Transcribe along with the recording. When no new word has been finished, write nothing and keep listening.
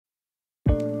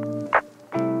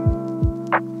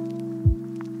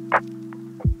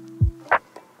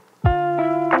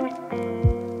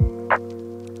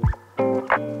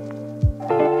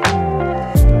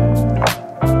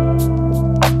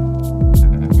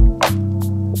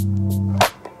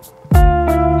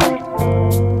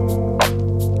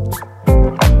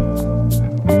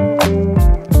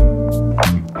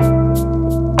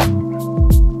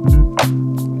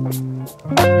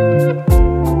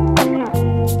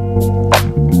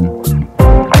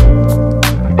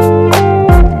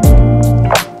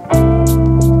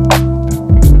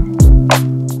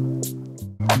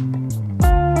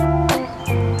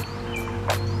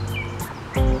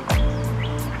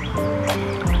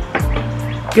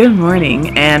Good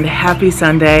morning and happy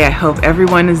Sunday. I hope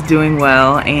everyone is doing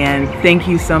well, and thank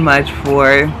you so much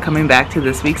for coming back to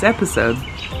this week's episode.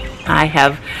 I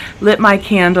have lit my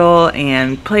candle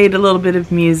and played a little bit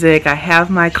of music. I have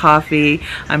my coffee.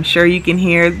 I'm sure you can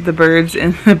hear the birds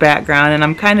in the background, and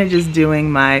I'm kind of just doing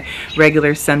my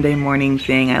regular Sunday morning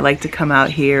thing. I like to come out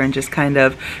here and just kind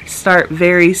of start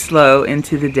very slow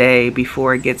into the day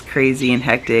before it gets crazy and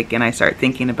hectic and I start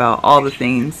thinking about all the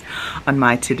things on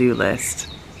my to-do list.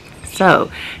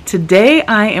 So today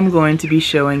I am going to be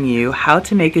showing you how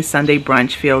to make a Sunday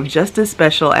brunch feel just as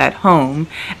special at home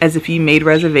as if you made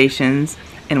reservations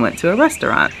and went to a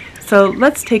restaurant. So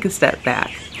let's take a step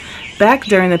back. Back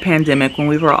during the pandemic, when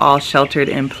we were all sheltered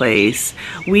in place,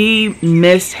 we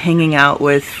missed hanging out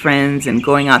with friends and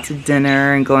going out to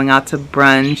dinner and going out to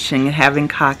brunch and having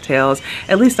cocktails.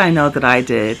 At least I know that I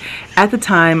did. At the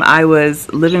time, I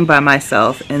was living by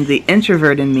myself, and the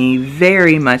introvert in me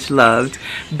very much loved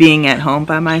being at home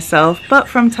by myself, but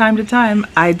from time to time,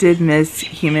 I did miss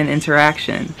human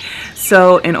interaction.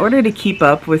 So in order to keep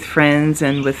up with friends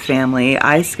and with family,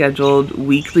 I scheduled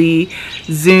weekly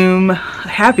Zoom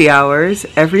happy hours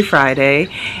every Friday,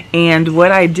 and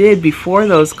what I did before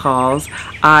those calls,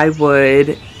 I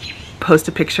would post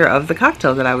a picture of the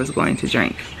cocktail that I was going to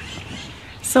drink.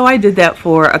 So I did that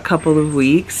for a couple of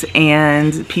weeks,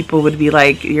 and people would be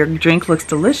like, your drink looks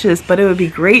delicious, but it would be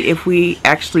great if we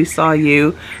actually saw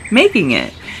you making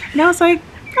it. And I was like,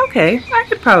 okay, I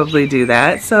could probably do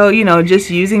that. So, just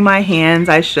using my hands,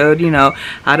 I showed,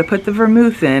 how to put the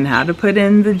vermouth in, how to put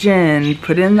in the gin,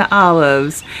 put in the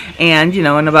olives, and,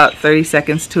 in about 30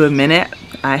 seconds to a minute,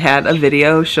 I had a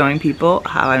video showing people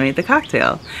how I made the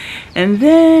cocktail. And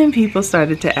then people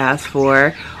started to ask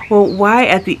for, well, why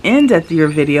at the end of your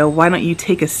video, why don't you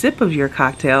take a sip of your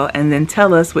cocktail and then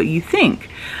tell us what you think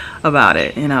about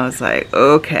it? And I was like,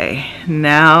 okay,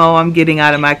 now I'm getting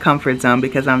out of my comfort zone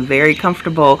because I'm very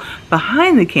comfortable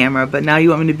behind the camera, but now you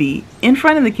want me to be in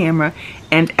front of the camera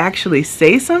and actually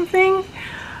say something?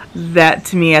 That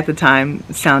to me at the time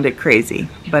sounded crazy,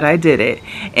 but I did it.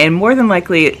 And more than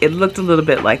likely it looked a little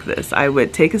bit like this. I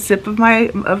would take a sip of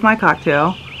my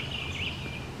cocktail,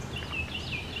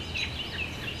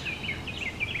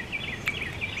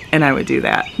 and I would do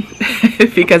that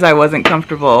because I wasn't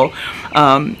comfortable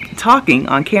talking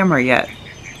on camera yet.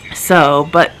 So,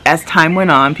 but as time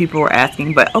went on, people were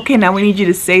asking, but okay, now we need you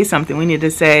to say something. We need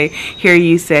to hear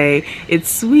you say, it's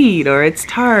sweet, or it's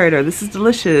tart, or this is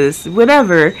delicious,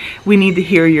 whatever. We need to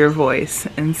hear your voice.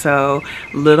 And so,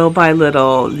 little by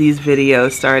little, these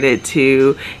videos started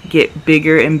to get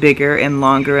bigger and bigger and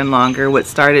longer. What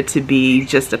started to be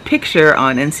just a picture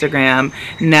on Instagram,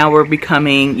 now we're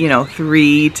becoming,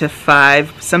 3 to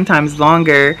 5, sometimes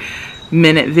longer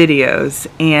minute videos.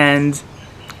 And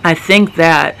I think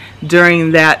that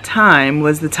during that time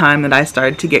was the time that I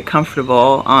started to get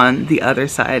comfortable on the other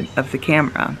side of the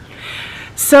camera.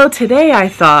 So today I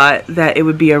thought that it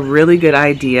would be a really good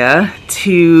idea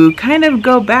to kind of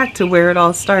go back to where it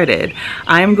all started.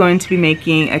 I'm going to be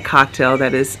making a cocktail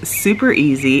that is super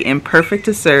easy and perfect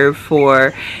to serve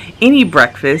for any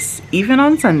breakfast, even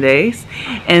on Sundays.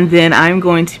 And then I'm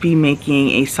going to be making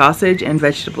a sausage and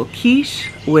vegetable quiche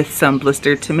with some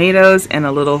blistered tomatoes and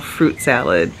a little fruit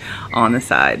salad on the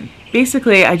side.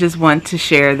 Basically, I just want to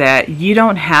share that you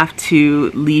don't have to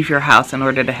leave your house in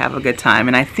order to have a good time.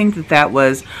 And I think that that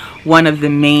was one of the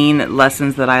main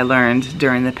lessons that I learned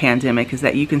during the pandemic, is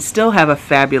that you can still have a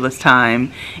fabulous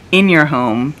time in your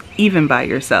home, even by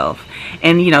yourself.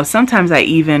 And sometimes I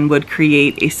even would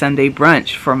create a Sunday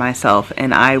brunch for myself,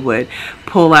 and I would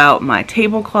pull out my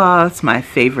tablecloths, my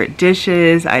favorite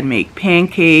dishes, I'd make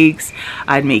pancakes,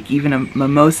 I'd make even a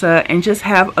mimosa, and just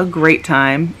have a great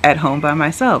time at home by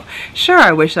myself. Sure,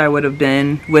 I wish I would have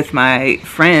been with my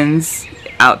friends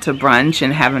out to brunch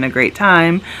and having a great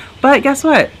time, but guess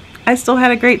what? I still had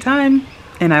a great time,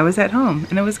 and I was at home,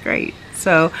 and it was great.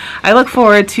 So I look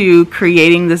forward to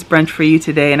creating this brunch for you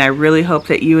today, and I really hope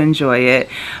that you enjoy it.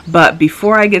 But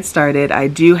before I get started, I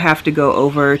do have to go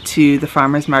over to the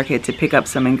farmer's market to pick up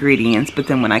some ingredients, but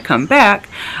then when I come back,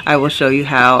 I will show you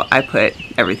how I put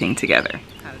everything together.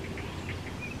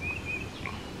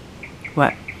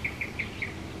 What?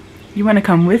 You want to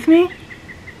come with me?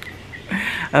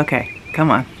 Okay, come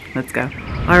on. Let's go.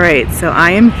 Alright, so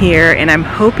I am here and I'm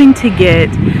hoping to get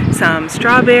some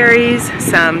strawberries,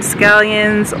 some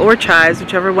scallions or chives,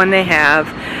 whichever one they have,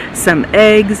 some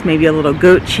eggs, maybe a little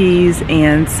goat cheese,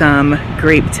 and some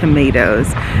grape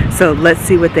tomatoes. So let's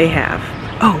see what they have.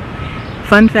 Oh,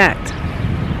 fun fact.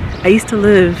 I used to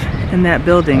live in that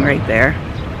building right there.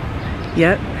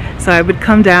 Yep. So I would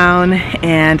come down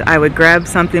and I would grab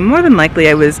something. More than likely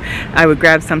I would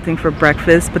grab something for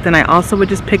breakfast, but then I also would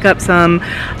just pick up some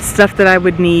stuff that I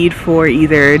would need for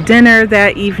either dinner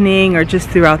that evening or just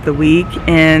throughout the week,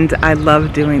 and I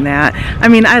love doing that. I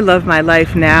mean, I love my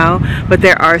life now, but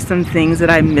there are some things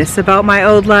that I miss about my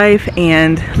old life,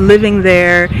 and living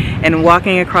there and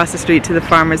walking across the street to the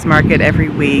farmer's market every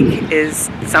week is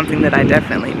something that I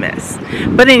definitely miss.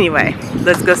 But anyway,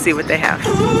 let's go see what they have.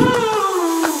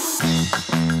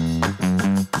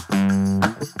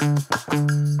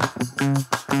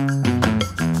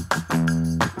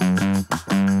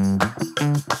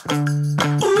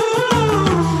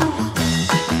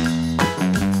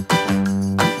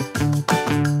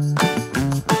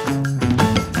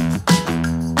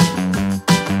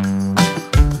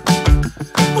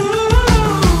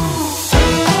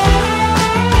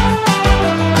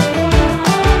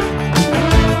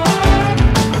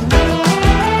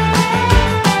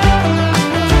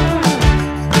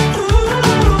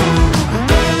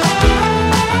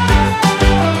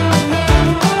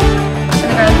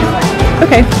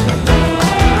 Okay.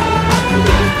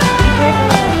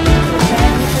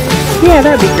 Yeah,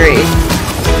 that'd be great.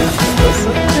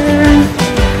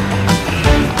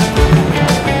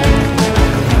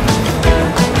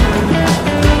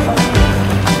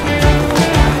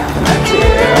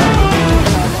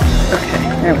 Okay,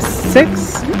 that was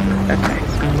 6. Okay.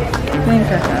 I think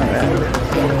I have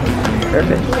it.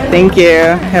 Perfect. Thank you.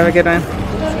 Have a good one.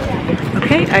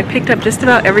 Okay, I picked up just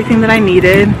about everything that I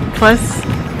needed, plus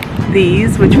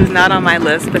these, which was not on my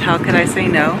list, but how could I say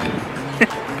no?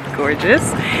 Gorgeous.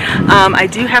 I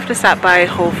do have to stop by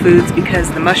Whole Foods because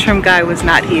the mushroom guy was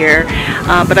not here,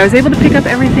 but I was able to pick up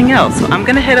everything else. So I'm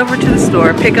gonna head over to the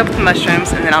store, pick up the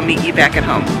mushrooms, and then I'll meet you back at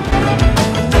home.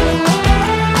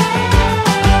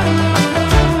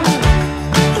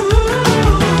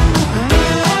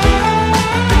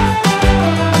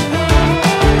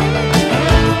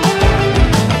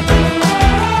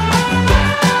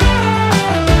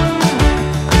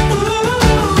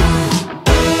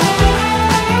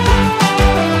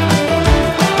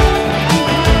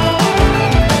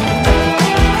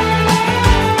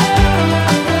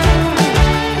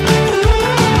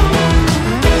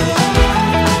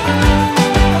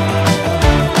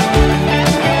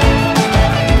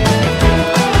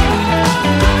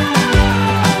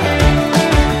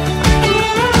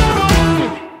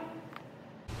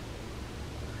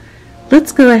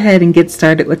 Let's go ahead and get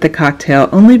started with the cocktail,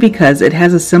 only because it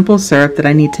has a simple syrup that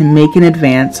I need to make in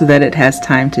advance so that it has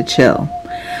time to chill.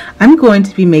 I'm going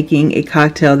to be making a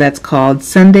cocktail that's called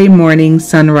Sunday Morning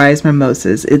Sunrise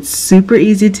Mimosas. It's super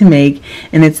easy to make,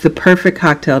 and it's the perfect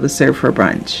cocktail to serve for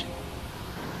brunch.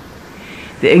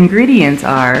 The ingredients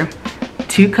are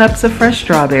 2 cups of fresh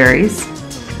strawberries,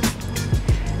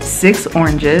 6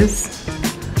 oranges,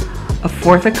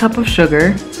 1/4 cup of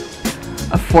sugar,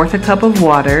 1/4 cup of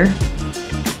water,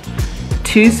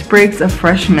 2 sprigs of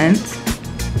fresh mint,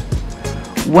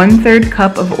 1/3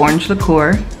 cup of orange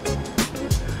liqueur,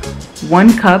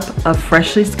 1 cup of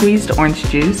freshly squeezed orange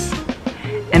juice,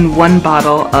 and 1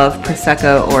 bottle of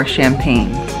Prosecco or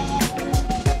champagne.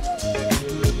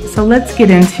 So let's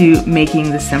get into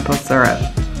making the simple syrup.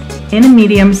 In a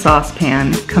medium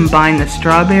saucepan, combine the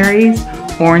strawberries,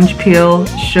 orange peel,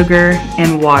 sugar,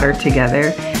 and water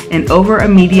together, and over a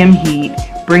medium heat,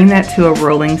 bring that to a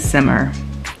rolling simmer.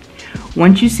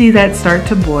 Once you see that start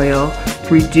to boil,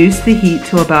 reduce the heat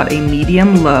to about a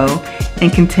medium-low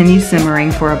and continue simmering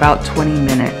for about 20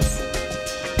 minutes.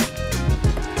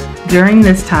 During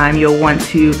this time, you'll want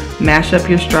to mash up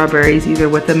your strawberries either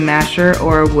with a masher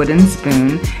or a wooden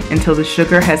spoon until the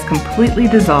sugar has completely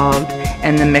dissolved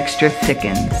and the mixture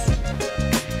thickens.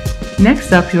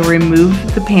 Next up, you'll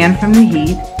remove the pan from the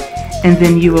heat, and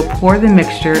then you will pour the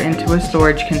mixture into a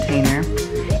storage container.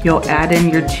 You'll add in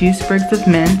your 2 sprigs of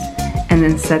mint, and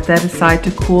then set that aside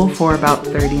to cool for about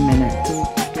 30 minutes.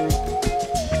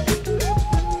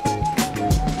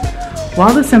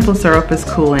 While the simple syrup is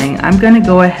cooling, I'm going to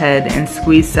go ahead and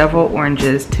squeeze several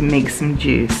oranges to make some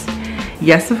juice.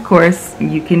 Yes, of course,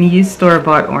 you can use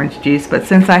store-bought orange juice, but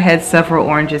since I had several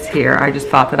oranges here, I just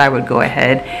thought that I would go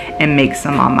ahead and make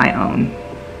some on my own.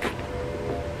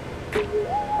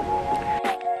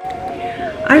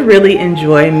 I really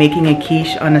enjoy making a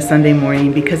quiche on a Sunday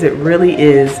morning because it really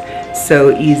is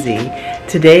so easy.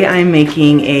 Today I'm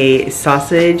making a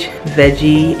sausage,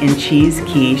 veggie, and cheese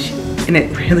quiche, and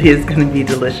it really is going to be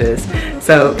delicious.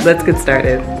 So let's get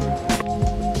started.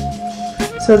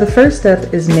 So the first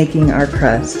step is making our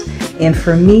crust. And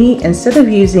for me, instead of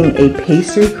using a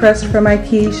pastry crust for my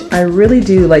quiche, I really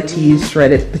do like to use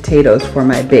shredded potatoes for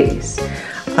my base.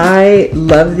 I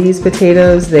love these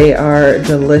potatoes. They are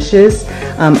delicious.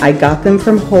 I got them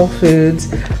from Whole Foods,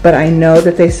 but I know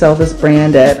that they sell this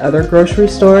brand at other grocery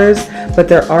stores, but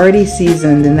they're already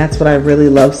seasoned, and that's what I really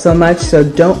love so much. So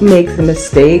don't make the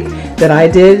mistake that I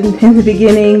did in the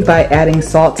beginning by adding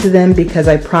salt to them, because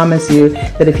I promise you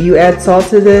that if you add salt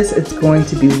to this, it's going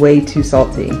to be way too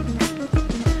salty.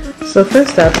 So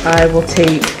first up, I will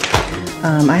take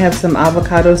I have some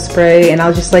avocado spray, and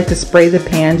I'll just like to spray the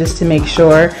pan just to make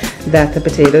sure that the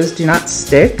potatoes do not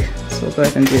stick. So we'll go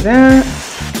ahead and do that.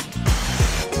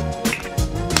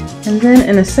 And then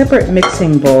in a separate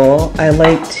mixing bowl, I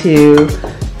like to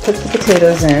put the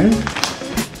potatoes in.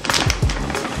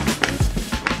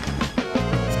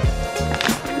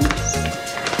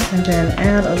 And then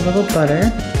add a little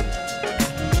butter.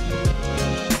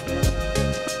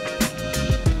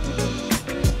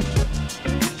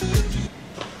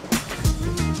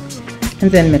 And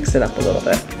then mix it up a little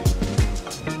bit.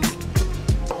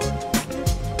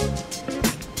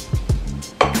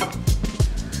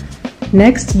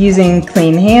 Next, using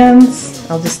clean hands,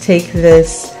 I'll just take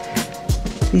these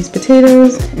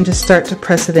potatoes and just start to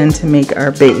press it in to make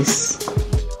our base.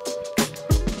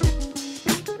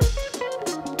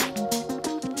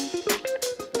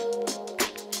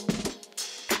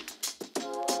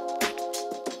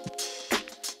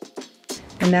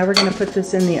 And now we're going to put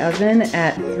this in the oven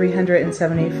at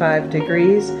 375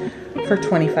 degrees for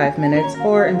 25 minutes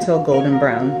or until golden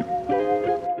brown.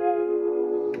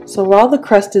 So while the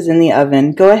crust is in the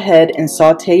oven, go ahead and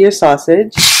saute your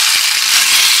sausage.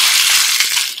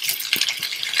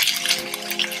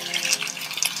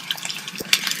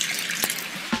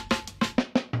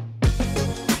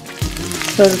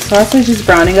 So the sausage is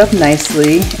browning up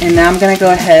nicely, and now I'm going to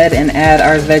go ahead and add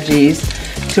our veggies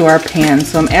to our pan.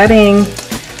 So I'm adding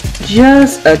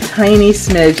just a tiny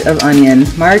smidge of onion.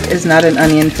 Mark is not an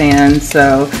onion fan,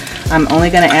 so I'm only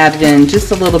going to add in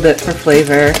just a little bit for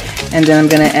flavor, and then I'm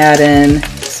going to add in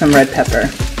some red pepper.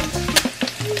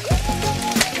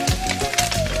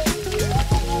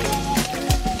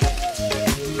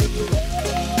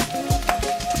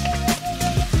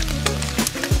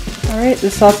 Alright, the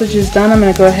sausage is done. I'm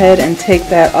going to go ahead and take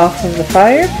that off of the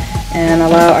fire and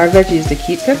allow our veggies to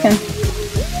keep cooking.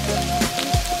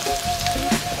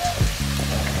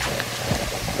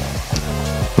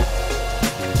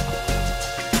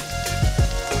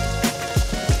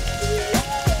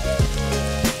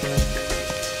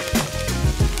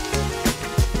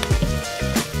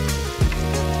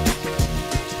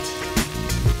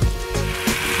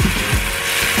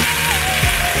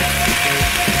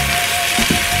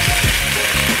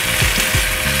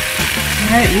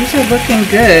 Alright, these are looking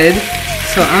good,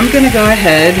 so I'm going to go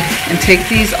ahead and take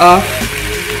these off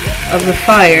of the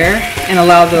fire and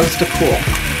allow those to cool.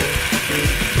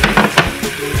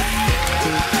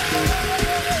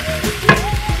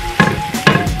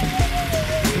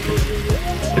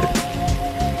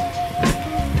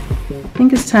 I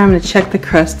think it's time to check the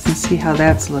crust and see how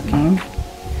that's looking.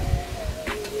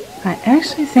 I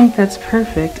actually think that's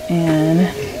perfect and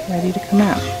ready to come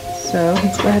out. So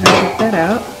let's go ahead and take that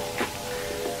out.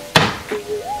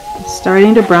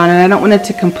 Starting to brown, and I don't want it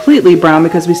to completely brown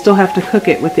because we still have to cook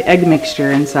it with the egg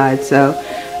mixture inside, so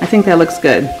I think that looks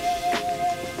good.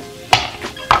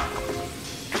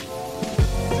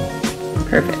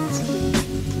 Perfect.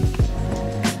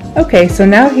 Okay, so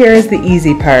now here is the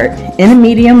easy part. In a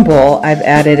medium bowl, I've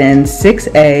added in 6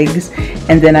 eggs,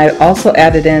 and then I also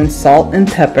added in salt and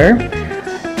pepper.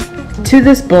 To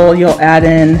this bowl, you'll add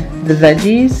in the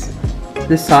veggies,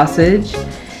 the sausage,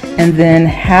 and then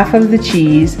half of the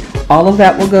cheese. All of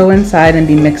that will go inside and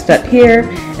be mixed up here,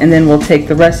 and then we'll take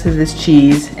the rest of this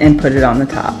cheese and put it on the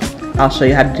top. I'll show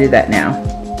you how to do that now.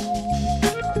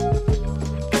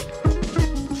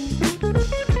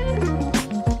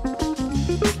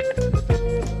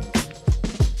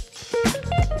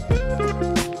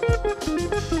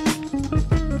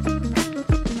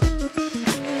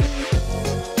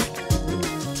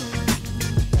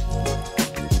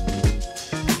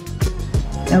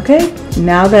 Okay,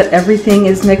 now that everything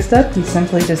is mixed up, you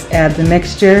simply just add the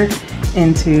mixture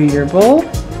into your bowl.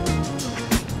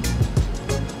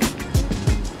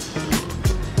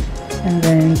 And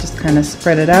then just kind of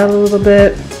spread it out a little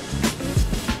bit.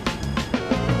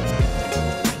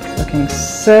 Looking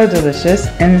so delicious.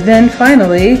 And then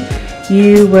finally,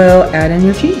 you will add in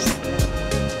your cheese.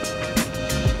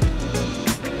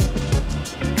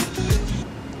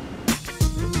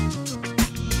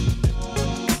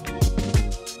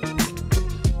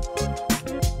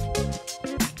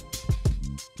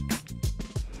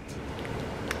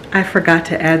 I forgot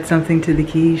to add something to the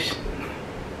quiche.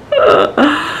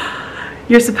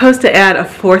 you're supposed to add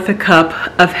 1/4 cup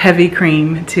of heavy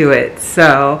cream to it.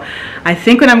 So I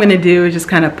think what I'm gonna do is just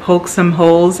kind of poke some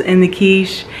holes in the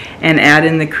quiche and add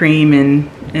in the cream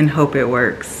and hope it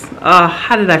works. Oh,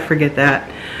 how did I forget that?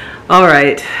 All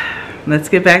right, let's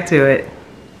get back to it.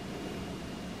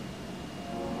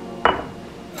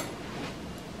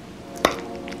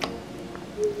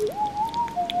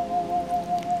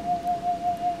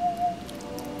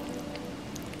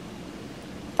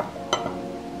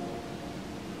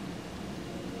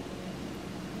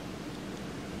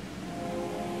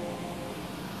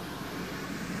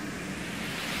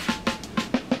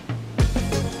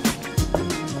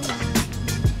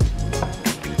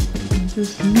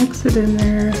 Just mix it in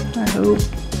there, I hope.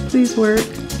 Please work.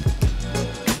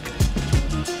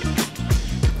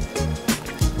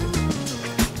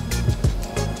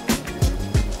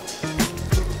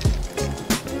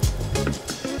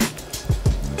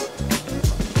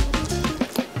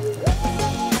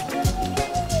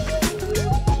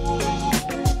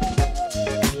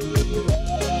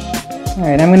 All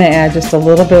right, I'm gonna add just a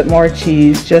little bit more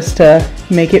cheese just to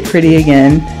make it pretty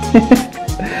again.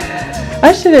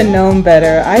 I should have known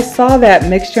better. I saw that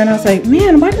mixture and I was like,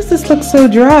 man, why does this look so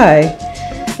dry?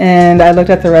 And I looked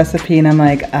at the recipe and I'm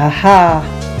like, aha,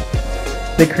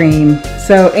 the cream.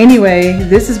 So anyway,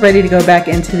 this is ready to go back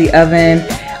into the oven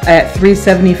at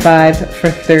 375 for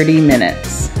 30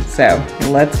 minutes. So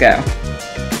let's go.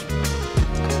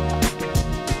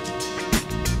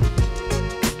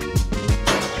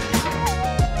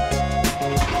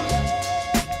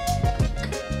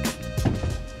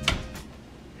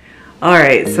 All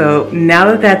right, so now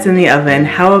that that's in the oven,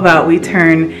 how about we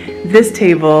turn this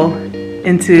table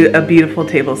into a beautiful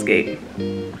tablescape?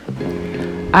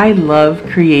 I love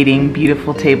creating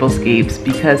beautiful tablescapes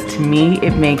because to me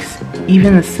it makes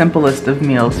even the simplest of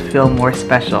meals feel more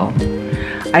special.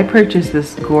 I purchased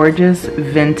this gorgeous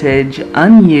vintage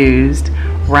unused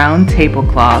round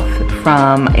tablecloth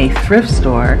from a thrift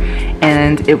store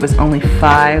and it was only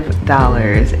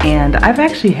 $5, and I've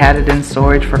actually had it in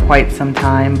storage for quite some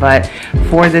time, but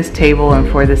for this table and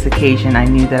for this occasion I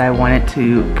knew that I wanted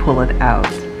to pull it out.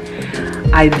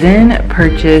 I then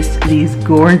purchased these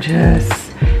gorgeous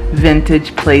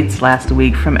vintage plates last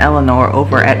week from Eleanor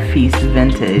over at Feast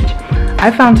Vintage. I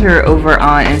found her over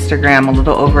on Instagram a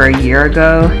little over a year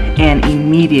ago, and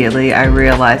immediately I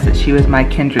realized that she was my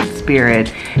kindred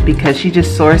spirit because she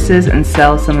just sources and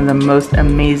sells some of the most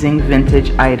amazing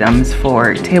vintage items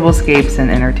for tablescapes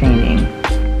and entertaining.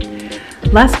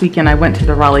 Last weekend I went to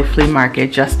the Raleigh flea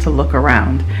market just to look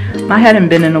around. I hadn't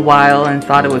been in a while and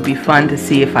thought it would be fun to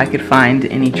see if I could find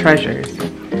any treasures.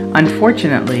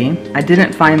 Unfortunately, I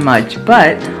didn't find much,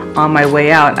 but on my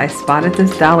way out I spotted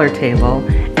this dollar table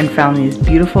and found these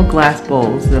beautiful glass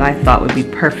bowls that I thought would be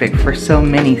perfect for so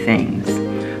many things.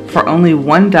 For only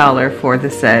 $1 for the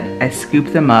set, I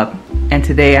scooped them up, and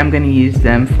today I'm going to use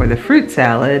them for the fruit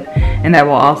salad, and I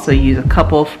will also use a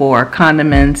couple for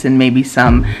condiments and maybe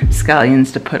some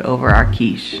scallions to put over our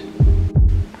quiche.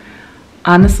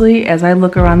 Honestly, as I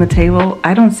look around the table,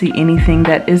 I don't see anything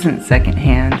that isn't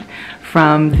secondhand.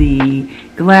 From the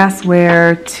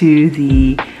glassware to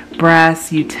the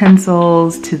brass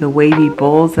utensils to the wavy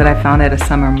bowls that I found at a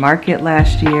summer market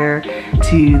last year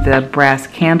to the brass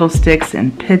candlesticks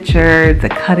and pitcher, the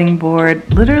cutting board.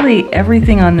 Literally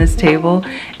everything on this table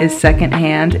is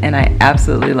secondhand, and I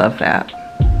absolutely love that.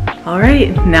 All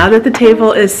right, now that the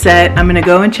table is set, I'm gonna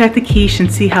go and check the quiche and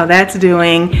see how that's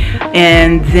doing,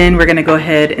 and then we're gonna go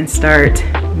ahead and start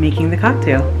making the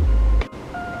cocktail.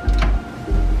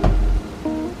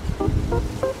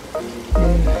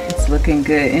 It's looking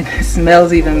good and it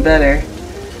smells even better.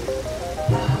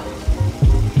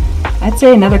 I'd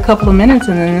say another couple of minutes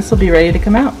and then this will be ready to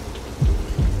come out.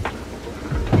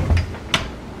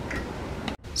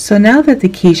 So now that the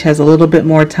quiche has a little bit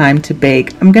more time to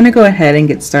bake, I'm going to go ahead and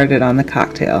get started on the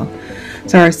cocktail.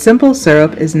 So our simple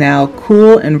syrup is now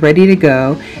cool and ready to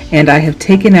go, and I have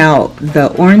taken out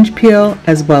the orange peel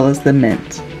as well as the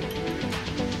mint.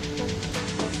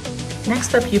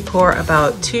 Next up, you pour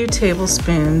about 2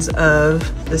 tablespoons of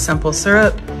the simple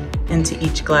syrup into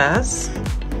each glass.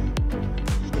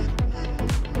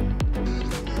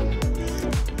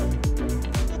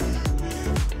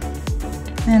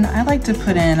 And I like to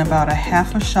put in about a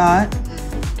half a shot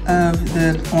of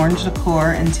the orange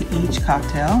liqueur into each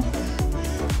cocktail.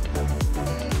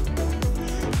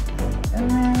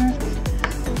 And then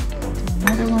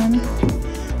another one.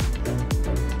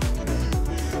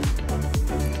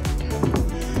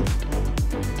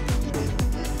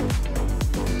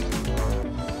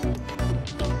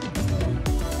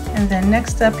 And then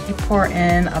next up, you pour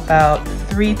in about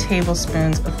 3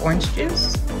 tablespoons of orange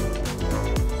juice.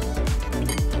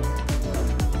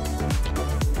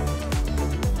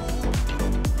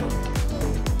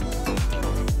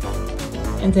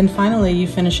 And then finally, you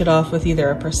finish it off with either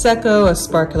a Prosecco, a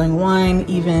sparkling wine,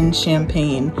 even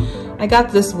champagne. I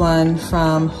got this one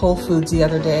from Whole Foods the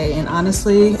other day, and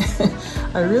honestly,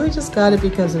 I really just got it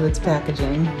because of its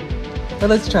packaging. But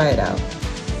let's try it out.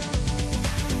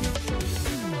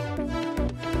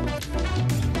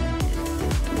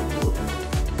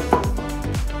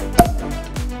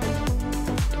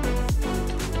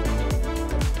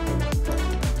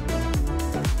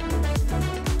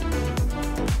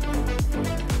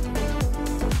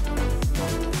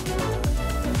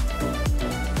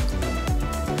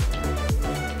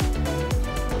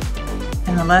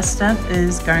 And the last step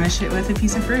is garnish it with a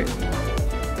piece of fruit.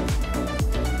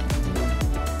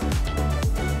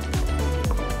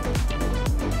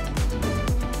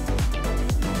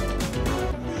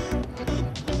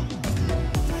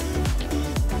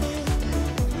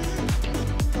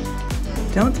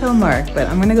 Don't tell Mark, but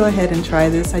I'm gonna go ahead and try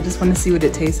this. I just want to see what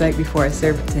it tastes like before I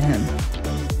serve it to him.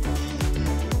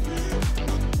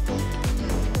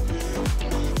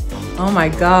 Oh my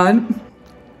God.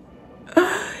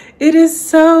 It is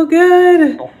so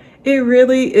good. It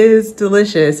really is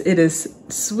delicious. It is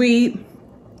sweet.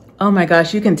 Oh my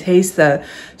gosh, you can taste the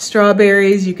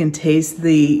strawberries. You can taste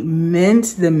the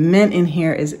mint. The mint in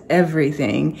here is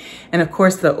everything. And of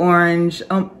course the orange.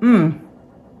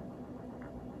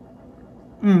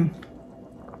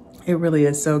 It really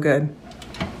is so good.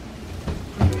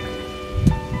 All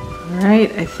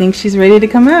right, I think she's ready to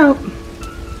come out.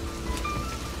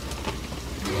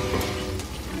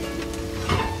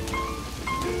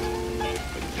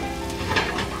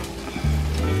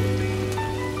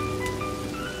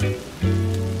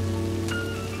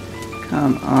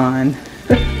 Come on.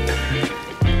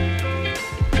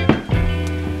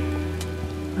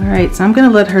 All right, so I'm gonna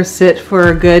let her sit for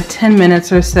a good 10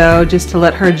 minutes or so just to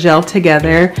let her gel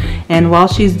together. And while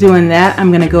she's doing that, I'm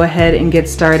gonna go ahead and get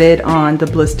started on the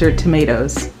blistered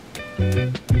tomatoes.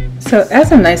 So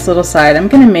as a nice little side, I'm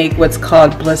gonna make what's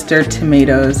called blistered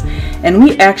tomatoes. And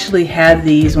we actually had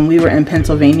these when we were in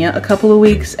Pennsylvania a couple of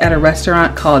weeks at a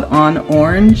restaurant called On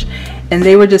Orange. And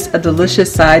they were just a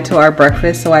delicious side to our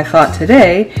breakfast, so I thought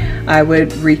today I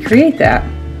would recreate that.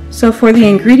 So for the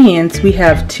ingredients, we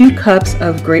have 2 cups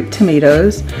of grape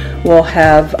tomatoes. We'll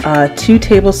have 2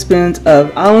 tablespoons of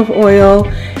olive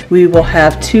oil. We will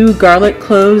have 2 garlic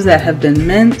cloves that have been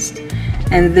minced.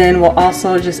 And then we'll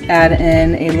also just add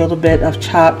in a little bit of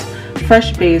chopped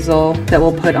fresh basil that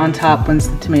we'll put on top once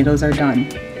the tomatoes are done.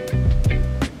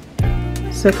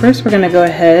 So first we're gonna go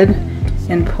ahead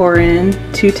and pour in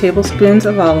 2 tablespoons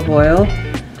of olive oil.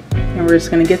 And we're just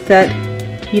gonna get that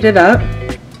heated up.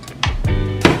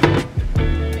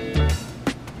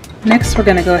 Next, we're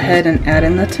going to go ahead and add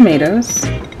in the tomatoes.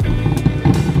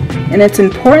 And it's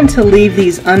important to leave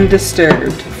these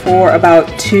undisturbed for about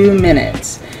 2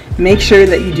 minutes. Make sure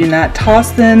that you do not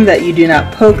toss them, that you do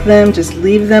not poke them. Just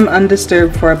leave them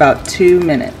undisturbed for about 2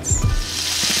 minutes.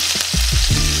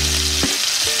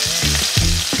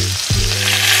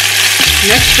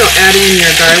 Next, you'll add in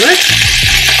your garlic.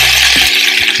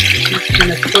 Just going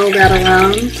to swirl that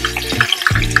around.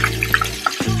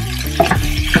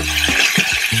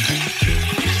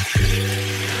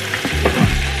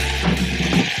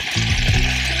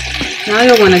 Now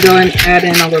you'll want to go and add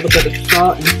in a little bit of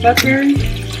salt and pepper.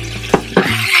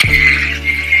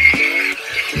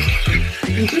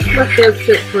 And just let those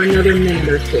sit for another minute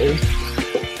or 2.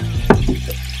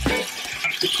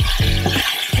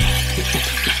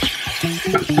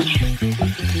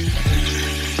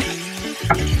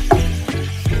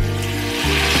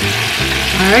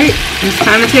 Alright, it's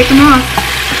time to take them off.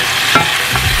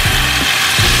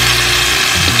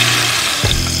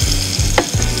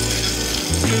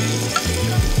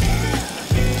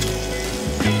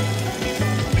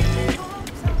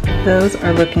 Those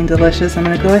are looking delicious. I'm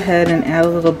going to go ahead and add a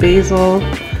little basil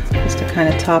just to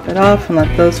kind of top it off and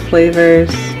let those flavors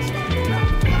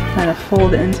kind of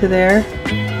fold into there.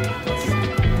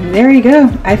 And there you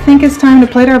go. I think it's time to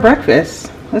plate our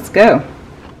breakfast. Let's go.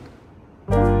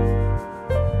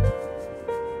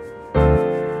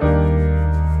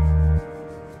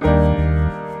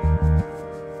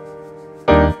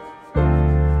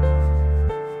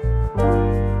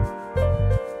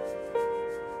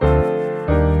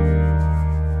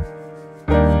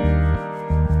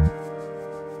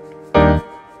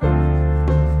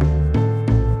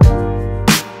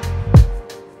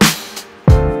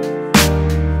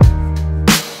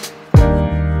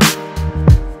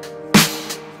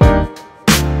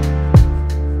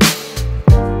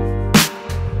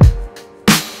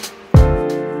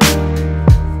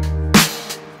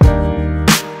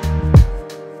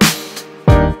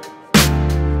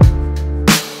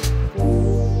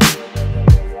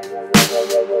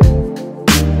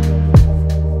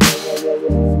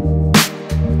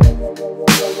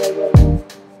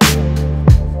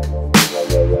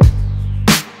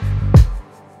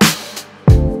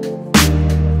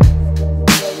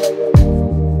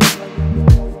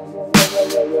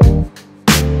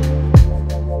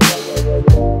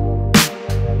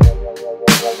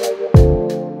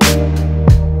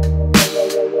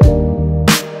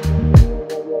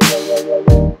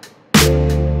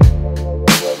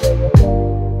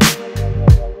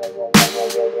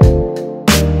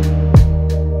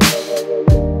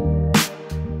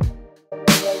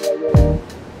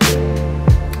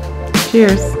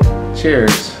 Cheers.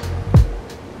 Cheers.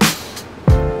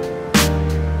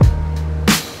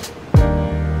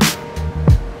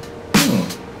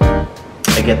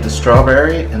 I get the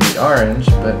strawberry and the orange,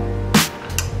 but...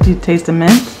 Do you taste the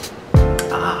mint?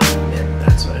 Ah, mint,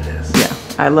 that's what it is. Yeah,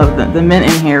 I love the mint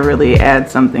in here really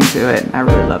adds something to it. I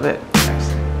really love it.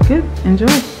 Excellent. Good,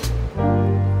 enjoy.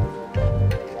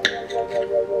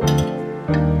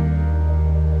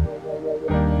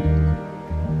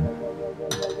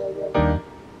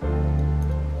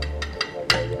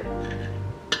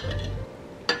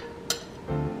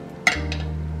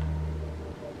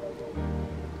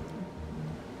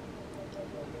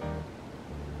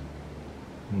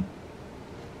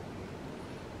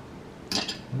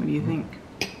 What do you think?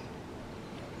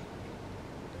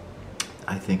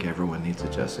 I think everyone needs a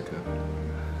Jessica.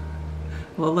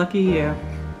 Well, lucky you.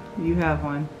 You have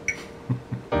one.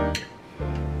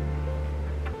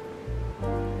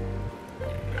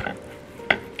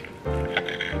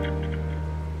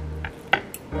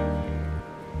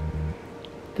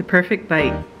 The perfect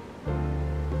bite.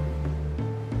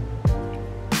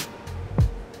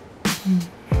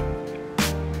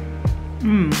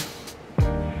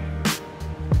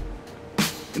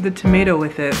 The tomato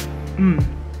with it,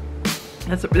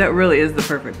 that really is the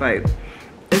perfect bite.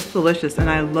 It's delicious, and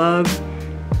I love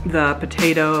the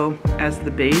potato as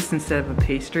the base instead of a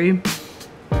pastry.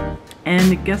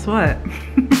 And guess what?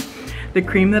 The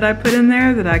cream that I put in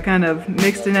there that I kind of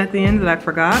mixed in at the end that I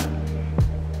forgot,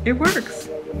 it works.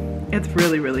 It's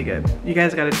really, really good. You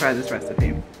guys gotta try this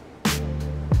recipe.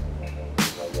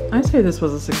 I say this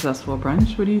was a successful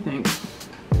brunch. What do you think?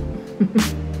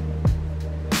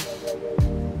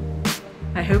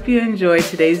 I hope you enjoyed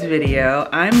today's video.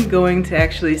 I'm going to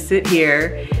actually sit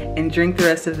here and drink the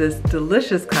rest of this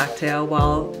delicious cocktail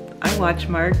while I watch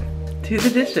Mark do the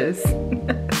dishes.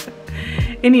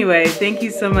 Anyway, thank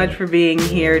you so much for being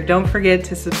here. Don't forget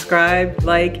to subscribe,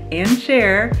 like, and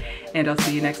share, and I'll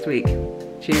see you next week.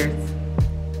 Cheers.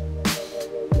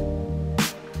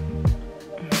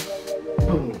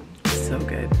 So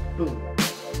good.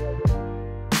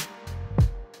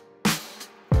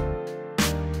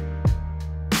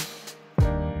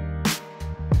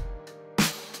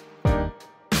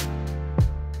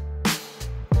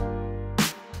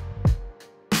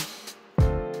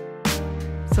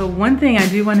 So one thing I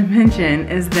do want to mention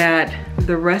is that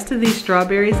the rest of these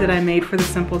strawberries that I made for the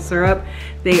simple syrup,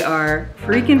 they are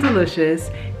freaking delicious,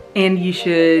 and you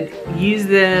should use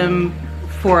them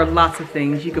for lots of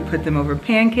things. You could put them over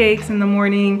pancakes in the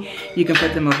morning. You can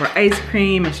put them over ice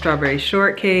cream and strawberry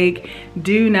shortcake.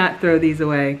 Do not throw these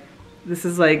away. This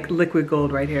is like liquid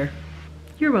gold right here.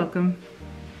 You're welcome.